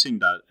er også en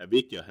ting, der er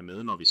vigtigt at have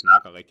med, når vi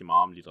snakker rigtig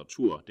meget om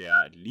litteratur, det er,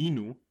 at lige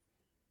nu,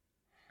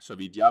 så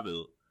vidt jeg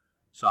ved,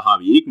 så har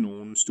vi ikke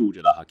nogen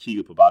studier, der har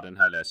kigget på bare den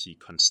her, lad os sige,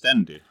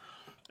 konstante,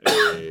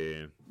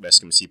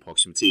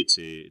 proximitet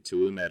til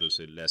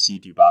udmattelse. Lad os sige,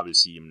 de bare vil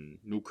sige, jamen,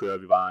 nu kører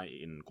vi bare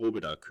en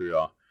gruppe, der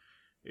kører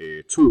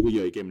 2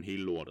 riger igennem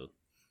hele lortet.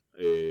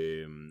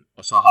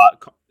 Og så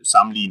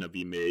sammenligner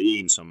vi med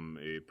en, som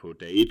på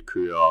dag 1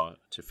 kører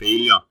til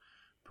failure.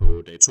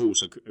 På dag 2,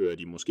 så kører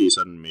de måske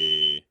sådan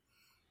med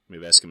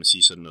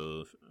sådan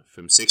noget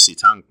 5-6 i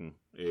tanken,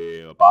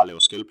 og bare laver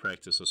skill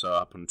practice, og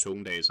så på den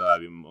tunge dag, så er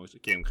vi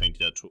måske omkring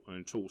de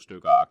der 2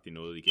 stykker-agtigt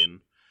noget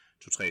igen.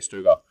 2-3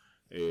 stykker.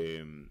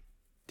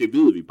 Det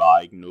ved vi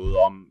bare ikke noget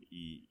om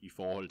i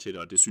forhold til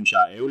det, og det synes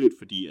jeg er ærgerligt,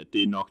 fordi at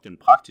det er nok den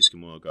praktiske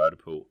måde at gøre det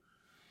på.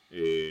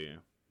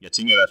 Jeg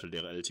tænker i hvert fald, det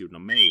er relativt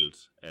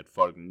normalt, at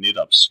folk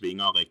netop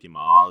svinger rigtig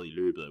meget i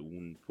løbet af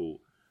ugen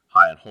på,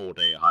 har jeg en hård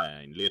dag, har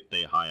jeg en let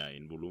dag, har jeg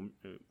en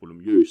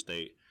voluminøs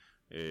dag.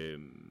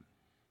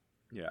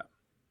 Ja.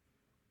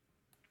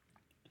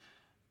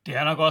 Det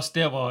er nok også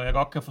der, hvor jeg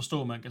godt kan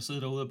forstå, at man kan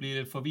sidde derude og blive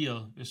lidt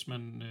forvirret, hvis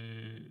man,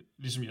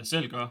 ligesom jeg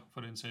selv gør,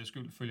 for den sags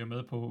skyld, følger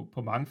med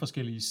på mange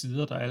forskellige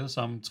sider, der alle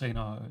sammen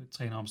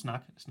træner om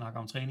snakker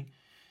om træning.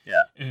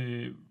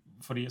 Ja.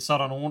 Fordi så er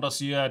der nogen, der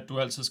siger, at du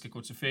altid skal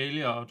gå til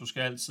failure, og du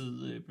skal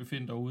altid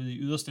befinde dig ude i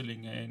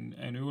yderstillingen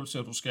af en øvelse,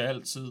 og du skal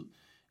altid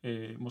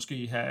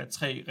måske have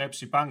 3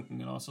 reps i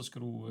banken, eller så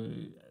skal du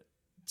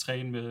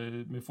træne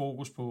med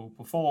fokus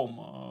på form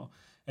og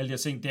alle de her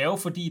ting. Det er jo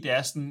fordi, det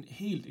er sådan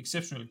helt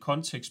exceptionelt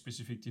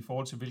kontekstspecifikt i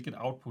forhold til, hvilket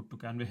output du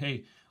gerne vil have,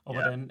 og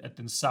hvordan at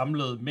den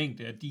samlede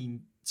mængde af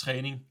din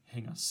træning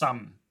hænger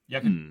sammen.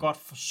 Jeg kan godt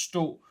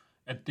forstå,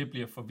 at det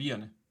bliver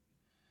forvirrende.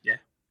 Ja.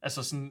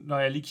 Altså sådan, når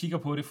jeg lige kigger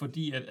på det,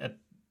 fordi at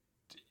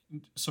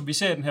som vi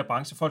ser i den her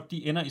branche, folk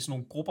de ender i sådan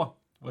nogle grupper,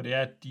 hvor det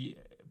er, at de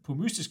på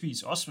mystisk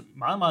vis også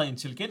meget, meget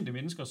intelligente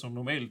mennesker, som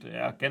normalt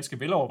er ganske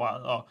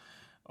velovervejet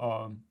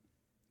og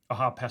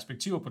har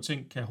perspektiver på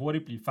ting, kan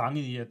hurtigt blive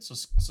fanget i, at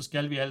så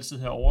skal vi altid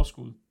have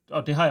overskud.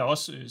 Og det har jeg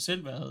også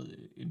selv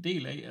været en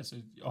del af, altså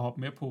at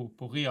hoppe med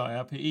på RIR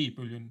og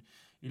RPE-bølgen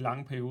i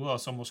lange perioder, og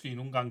så måske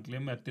nogle gange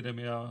glemme, at det der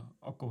med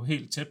at gå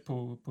helt tæt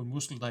på en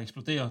muskel, der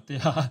eksploderer,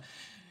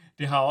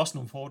 det har også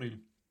nogle fordele.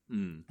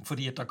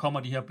 Fordi at der kommer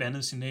de her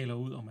blandede signaler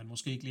ud, og man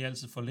måske ikke lige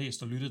altid får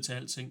læst og lyttet til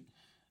alting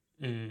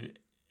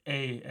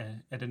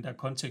af den der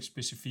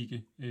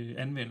kontekstspecifikke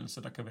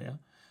anvendelse, der kan være.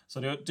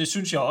 Så det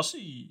synes jeg også,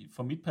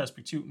 fra mit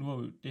perspektiv, nu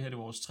er det her det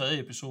vores 3.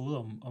 episode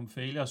om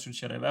failure,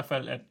 synes jeg da i hvert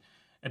fald,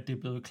 at det er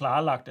blevet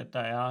klarlagt, at der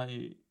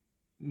er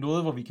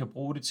noget, hvor vi kan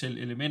bruge det til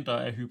elementer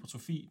af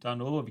hypertrofi. Der er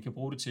noget, hvor vi kan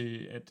bruge det til,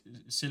 at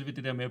selve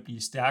det der med at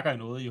blive stærkere i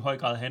noget, i høj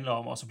grad handler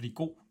om også at blive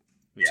god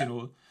til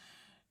noget.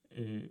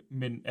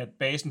 Men at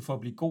basen for at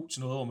blive god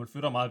til noget, hvor man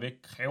flytter meget væk,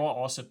 kræver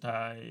også, at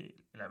der,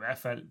 eller i hvert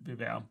fald vil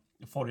være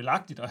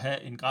fordelagtigt at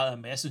have en grad af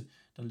masse,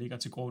 der ligger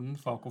til grunden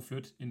for at kunne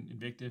flytte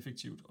en vægt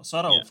effektivt. Og så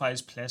er der jo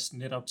faktisk plads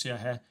netop til at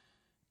have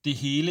det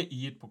hele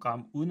i et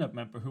program, uden at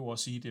man behøver at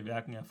sige, at det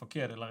hverken er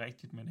forkert eller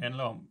rigtigt, men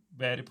handler om,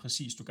 hvad er det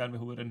præcis, du gerne vil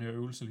have ud af den her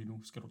øvelse lige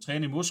nu. Skal du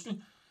træne en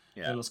muskel,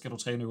 eller skal du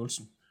træne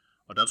øvelsen?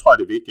 Og der tror jeg,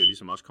 det er vigtigt at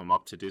ligesom også komme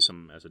op til det,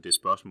 som, altså det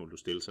spørgsmål, du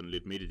stiller sådan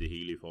lidt midt i det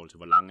hele i forhold til,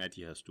 hvor lange er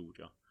de her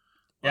studier.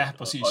 Ja,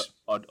 præcis.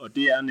 Og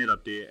det er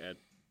netop det, at,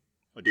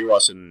 og det er jo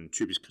også en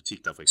typisk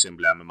kritik, der for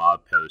eksempel er med meget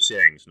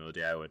periodisering, sådan noget,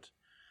 det er jo, at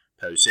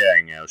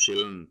periodisering er jo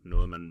sjældent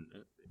noget, man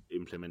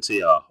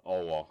implementerer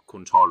over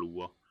kun 12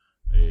 uger.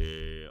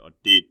 Og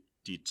det er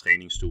de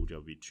træningsstudier,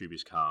 vi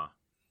typisk har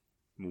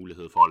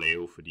mulighed for at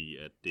lave, fordi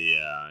at det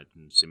er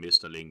en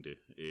semesterlængde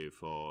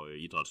for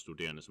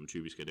idrætsstuderende, som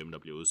typisk er dem, der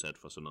bliver udsat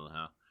for sådan noget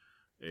her.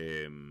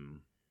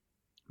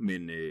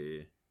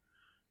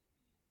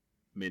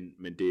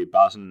 Men det er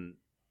bare sådan,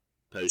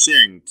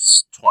 periodisering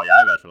tror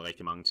jeg i hvert fald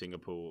rigtig mange tænker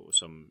på,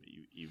 som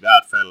i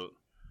hvert fald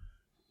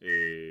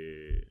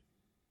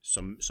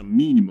som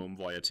minimum,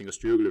 hvor jeg tænker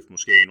styrkeløft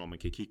måske, hvor man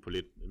kan kigge på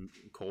lidt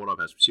kortere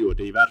perspektiver,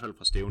 det er i hvert fald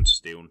fra stævn til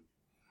stævn,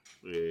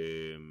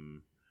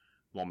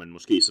 hvor man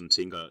måske sådan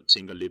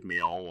tænker lidt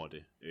mere over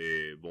det,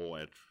 hvor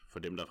at for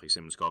dem, der for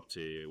eksempel skal op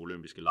til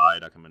olympiske lege,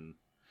 der kan man,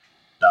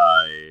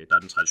 der er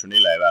den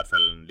traditionelle er i hvert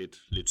fald en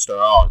lidt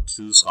større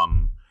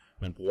tidsramme,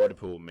 man bruger det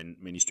på,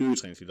 men i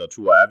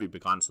styrketræningslitteratur er vi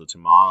begrænset til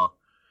meget,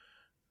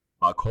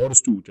 meget korte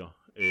studier,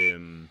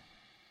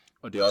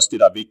 og det er også det,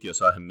 der er vigtigt at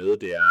så have med,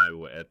 det er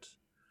jo, at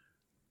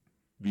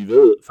vi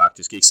ved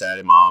faktisk ikke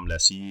særlig meget om, lad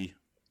os sige,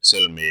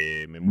 selv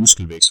med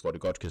muskelvækst, hvor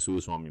det godt kan se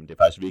ud som om, jamen, det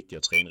er faktisk vigtigt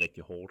at træne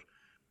rigtig hårdt.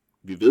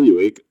 Vi ved jo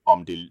ikke,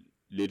 om det er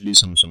lidt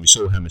ligesom, som vi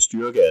så her med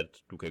styrke, at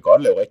du kan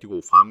godt lave rigtig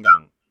god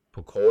fremgang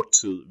på kort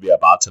tid ved at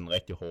bare tage den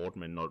rigtig hårdt,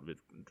 men når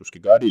du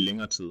skal gøre det i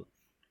længere tid,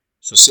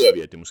 så ser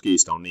vi, at det måske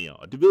stagnerer.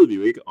 Og det ved vi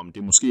jo ikke, om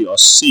det måske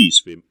også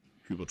ses ved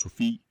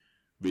hypertrofi,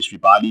 hvis vi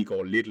bare lige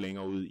går lidt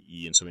længere ud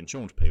i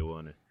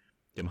interventionsperioderne.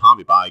 Dem har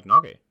vi bare ikke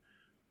nok af.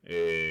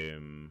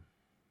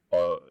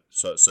 Og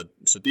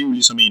så det er jo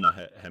ligesom en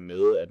at have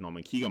med, at når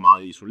man kigger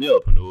meget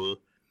isoleret på noget,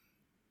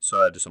 så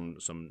er det,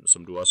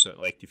 som du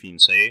også rigtig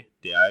fint sagde,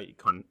 det er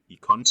i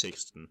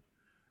konteksten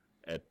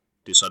at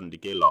det er sådan,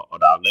 det gælder, og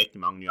der er rigtig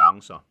mange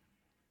nuancer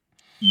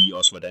i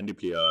også, hvordan det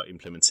bliver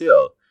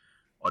implementeret.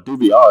 Og det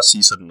vil jeg også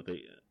sige sådan,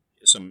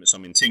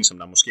 som en ting, som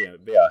der måske er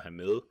værd at have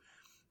med.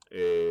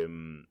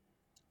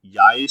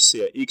 Jeg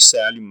ser ikke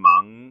særlig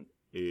mange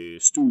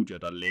studier,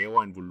 der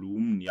laver en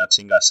volumen, jeg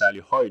tænker er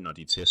særlig høj, når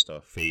de tester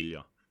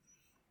failure.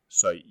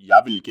 Så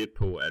jeg vil gætte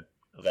på, at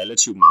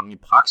relativt mange i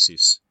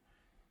praksis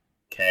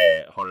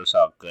kan holde sig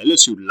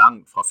relativt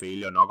langt fra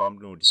failure, og nok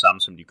opnå det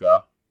samme, som de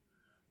gør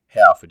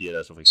her, fordi at,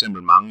 altså for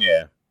eksempel mange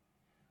af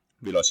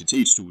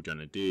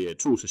velocitetsstudierne, det er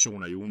 2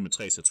 sessioner i ugen med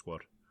 3 sæt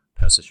squat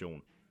per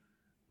session.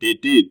 Det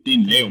er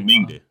en lav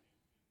mængde. Det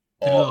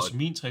lyder også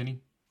min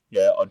træning.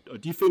 Ja,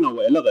 og de finder jo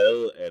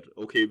allerede, at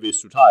okay, hvis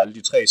du tager alle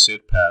de 3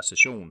 sæt per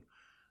session,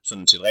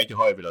 sådan til et rigtig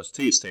højt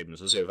velocitetstabende,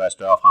 så ser vi faktisk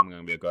større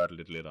fremgang ved at gøre det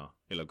lidt lettere,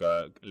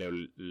 eller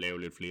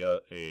lave lidt flere,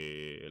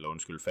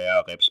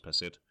 færre reps per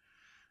sæt.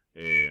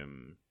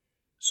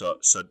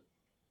 Så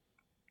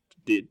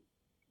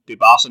det er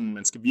bare sådan,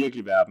 man skal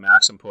virkelig være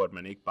opmærksom på, at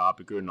man ikke bare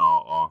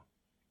begynder at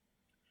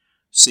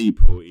se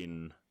på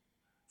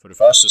for det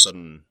første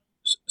sådan,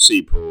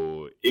 se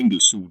på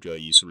enkeltstudier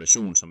i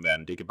isolation som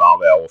værende, det kan bare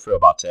være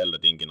overførbart til alt,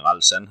 og det er en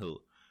generel sandhed,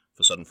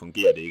 for sådan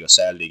fungerer det ikke, og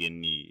særligt ikke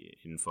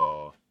inden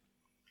for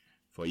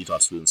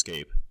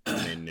idrætsvidenskab.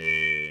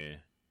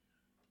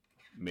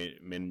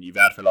 Men i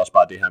hvert fald også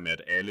bare det her med,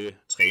 at alle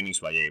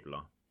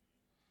træningsvariabler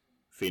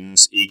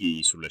findes ikke i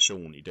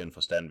isolation i den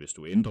forstand. Hvis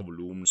du ændrer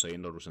volumen, så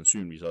ændrer du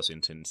sandsynligvis også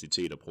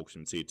intensitet og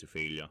proximitet til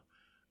failure.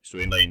 Hvis du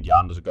ændrer en af de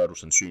andre, så gør du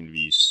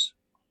sandsynligvis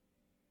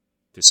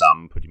det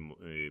samme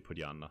på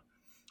de andre.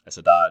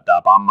 Altså der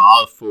er bare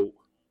meget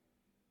få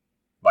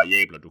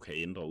variabler, du kan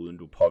ændre, uden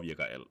du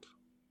påvirker alt.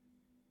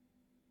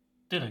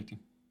 Det er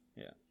rigtigt.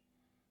 Ja.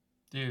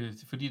 Det er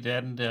fordi, det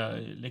er den der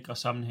lækre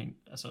sammenhæng.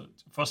 Altså,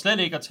 for slet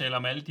ikke at tale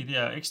om alle de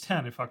der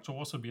eksterne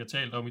faktorer, som vi har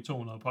talt om i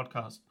 200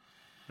 podcast.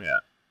 Ja.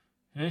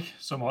 Ikke?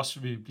 Som også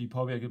vil blive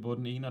påvirket både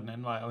den ene og den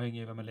anden vej, afhængig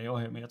af, hvad man laver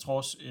her. Men jeg tror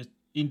også, at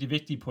en af de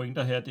vigtige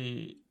pointer her,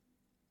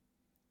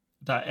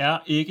 der er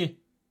ikke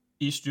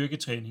i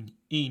styrketræning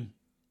en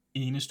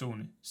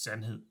enestående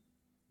sandhed.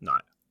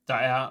 Nej. Der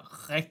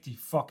er rigtig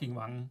fucking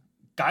mange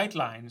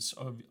guidelines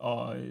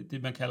og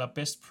det, man kalder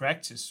best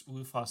practice,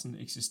 ud fra sådan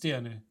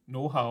eksisterende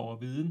know-how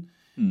og viden.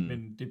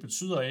 Men det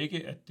betyder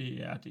ikke, at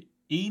det er det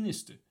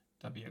eneste,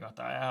 der virker.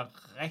 Der er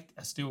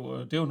altså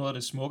det er jo noget af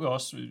det smukke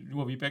også. Nu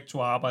har vi begge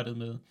to arbejdet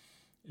med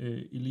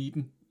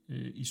eliten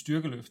i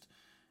styrkeløft,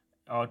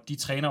 og de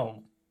træner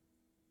jo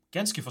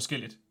ganske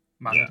forskelligt,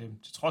 mange af dem,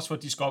 til trods for,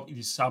 at de skal op i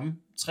de samme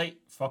 3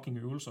 fucking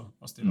øvelser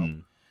og stille op.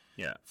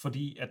 Yeah.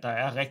 Fordi at der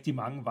er rigtig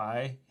mange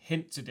veje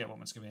hen til der, hvor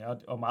man skal være.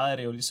 Og meget af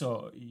det er jo lige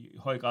så i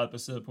høj grad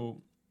baseret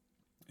på,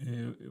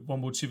 hvor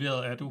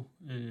motiveret er du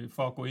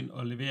for at gå ind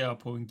og levere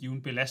på en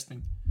given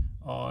belastning.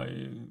 Og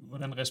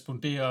hvordan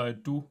responderer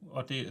du?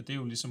 Og det er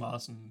jo lige så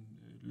meget sådan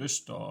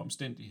lyst og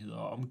omstændigheder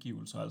og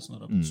omgivelser og alt sådan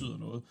noget, der betyder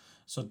noget.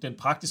 Så den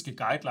praktiske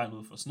guideline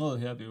ud for sådan noget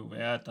her vil jo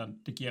være, at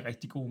det giver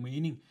rigtig god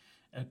mening,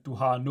 at du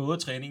har noget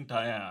træning, der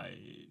er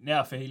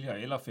nær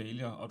failure eller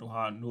failure, og du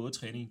har noget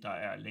træning, der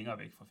er længere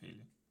væk fra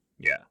failure.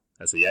 Ja,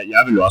 altså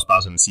jeg vil jo også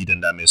bare sådan sige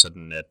den der med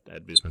sådan,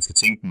 at hvis man skal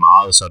tænke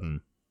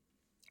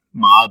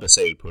meget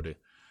basalt på det,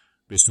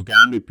 hvis du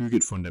gerne vil bygge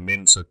et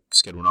fundament, så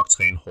skal du nok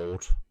træne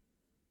hårdt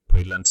på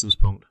et eller andet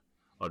tidspunkt.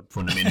 Og et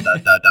fundament,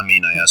 der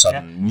mener jeg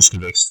sådan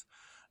muskelvækst.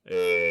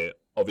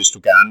 Og hvis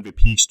du gerne vil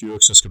peak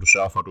styrke, så skal du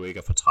sørge for, at du ikke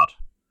er for træt,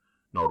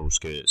 når du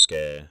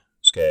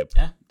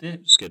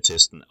skal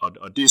teste den.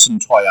 Og det er sådan,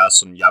 tror jeg,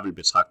 sådan jeg vil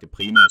betragte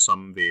primært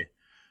som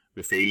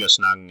ved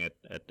failure-snakken,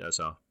 at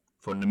altså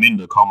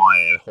fundamentet kommer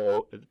af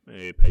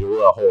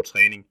perioder af hård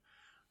træning,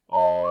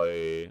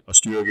 og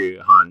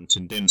styrke har en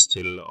tendens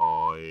til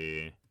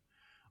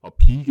at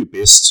peake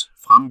bedst,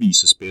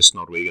 fremvises bedst,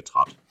 når du ikke er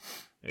træt.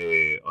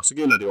 Og så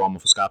gælder det jo om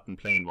at få skabt en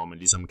plan, hvor man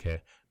ligesom kan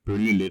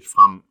bølge lidt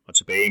frem og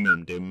tilbage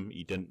mellem dem,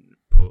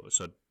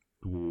 så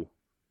du,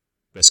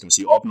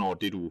 opnår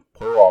det, du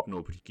prøver at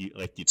opnå på de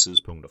rigtige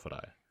tidspunkter for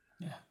dig.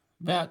 Ja,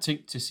 hver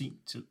ting til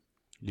sin tid.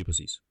 Lige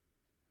præcis.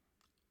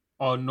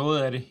 Og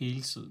noget af det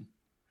hele tiden.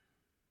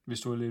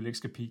 Hvis du alligevel ikke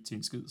skal peak til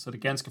en skid, så er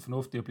det ganske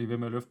fornuftigt at blive ved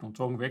med at løfte nogle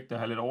tunge vægte og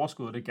have lidt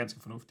overskud, og det er ganske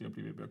fornuftigt at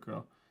blive ved med at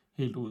køre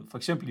helt ud. For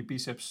eksempel i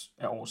biceps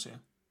af årsager.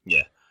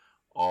 Ja,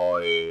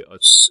 og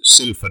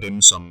selv for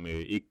dem, som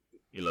ikke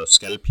eller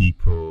skal peak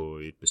på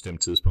et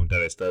bestemt tidspunkt, der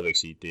vil jeg stadigvæk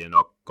sige, det er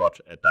nok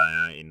godt, at der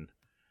er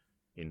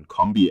en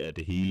kombi af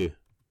det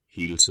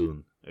hele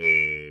tiden.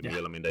 Mere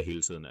eller mindre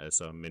hele tiden.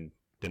 Altså, men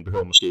den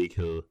behøver måske ikke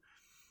hedde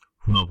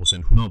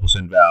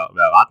 100%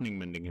 hver retning,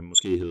 men den kan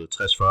måske hedde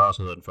 60-40, så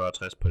hedder den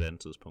 40-60 på et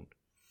andet tidspunkt.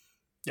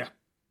 Ja.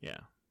 Ja.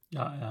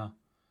 Jeg er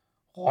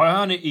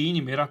rørende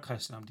enig med dig,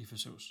 Christian, om de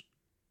forsøges.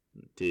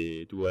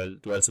 Du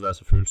har altid været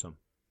så følsom.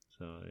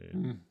 Så,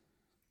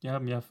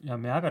 Jeg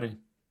mærker det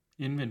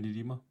indvendigt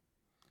i mig,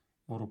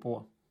 hvor du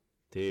bor.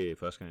 Det er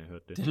første gang, jeg har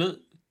hørt det.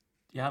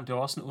 Det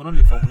var også en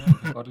underlig formulering,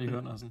 jeg kan godt lige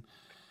høre, sådan.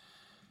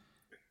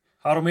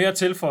 Har du mere at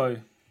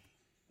tilføje?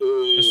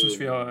 Jeg synes,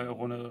 vi har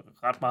rundet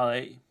ret meget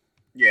af.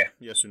 Ja,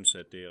 jeg synes,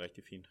 at det er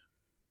rigtig fint.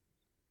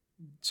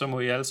 så må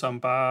I alle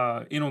sammen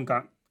bare endnu en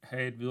gang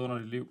have et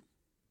vidunderligt liv.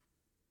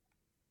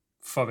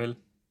 Farvel.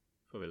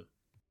 Farvel.